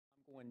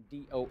and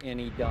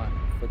D-O-N-E done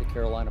for the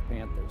Carolina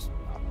Panthers.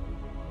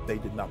 They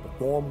did not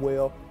perform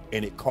well,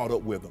 and it caught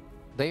up with them.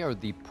 They are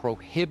the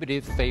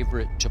prohibitive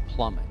favorite to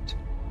plummet.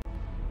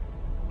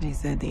 They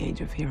said the age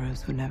of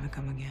heroes would never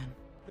come again.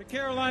 The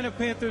Carolina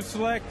Panthers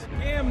select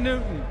Cam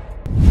Newton.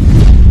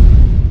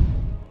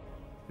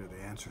 You're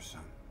the answer,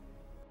 son.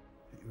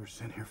 You were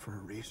sent here for a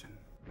reason.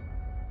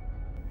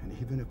 And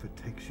even if it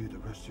takes you the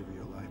rest of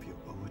your life, you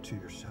owe it to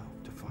yourself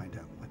to find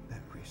out what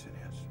that reason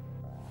is.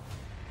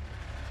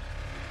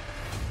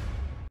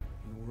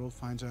 When the world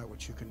finds out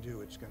what you can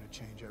do, it's going to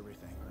change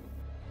everything.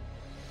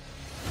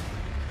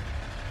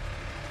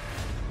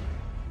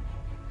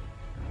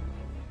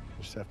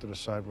 You just have to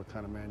decide what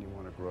kind of man you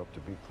want to grow up to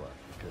be, Clark,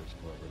 because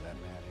whoever that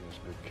man is,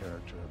 good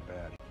character or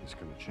bad, he's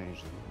going to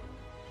change the world.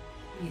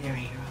 Be their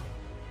hero.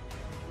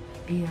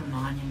 Be their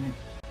monument.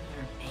 Be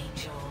their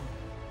angel.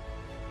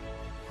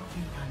 Don't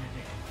be none of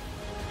it.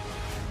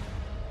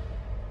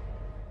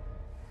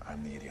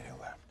 I'm the idiot who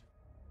left,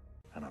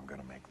 and I'm going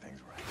to make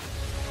things right.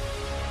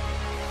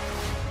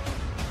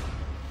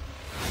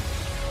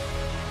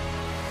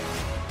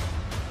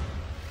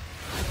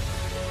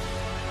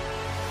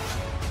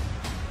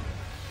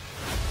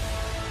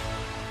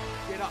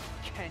 Get up,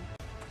 Ken.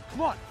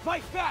 Come on,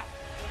 fight back!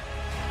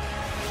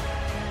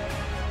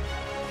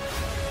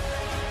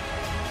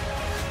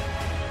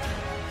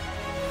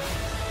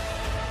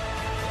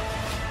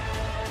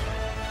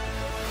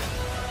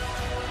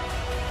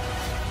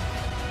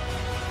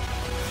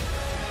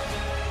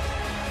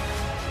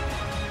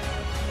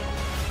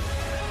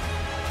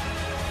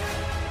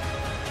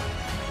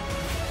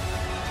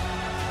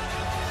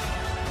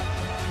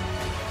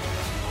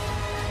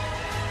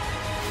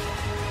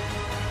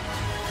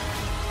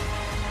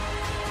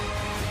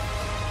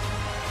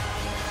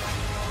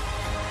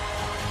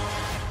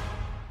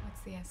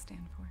 What's the S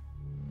stand for?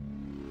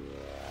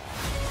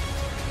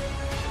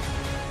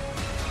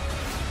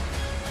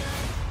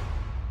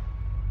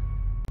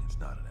 It's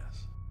not an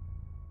S.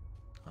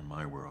 On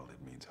my world, it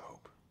means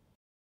hope.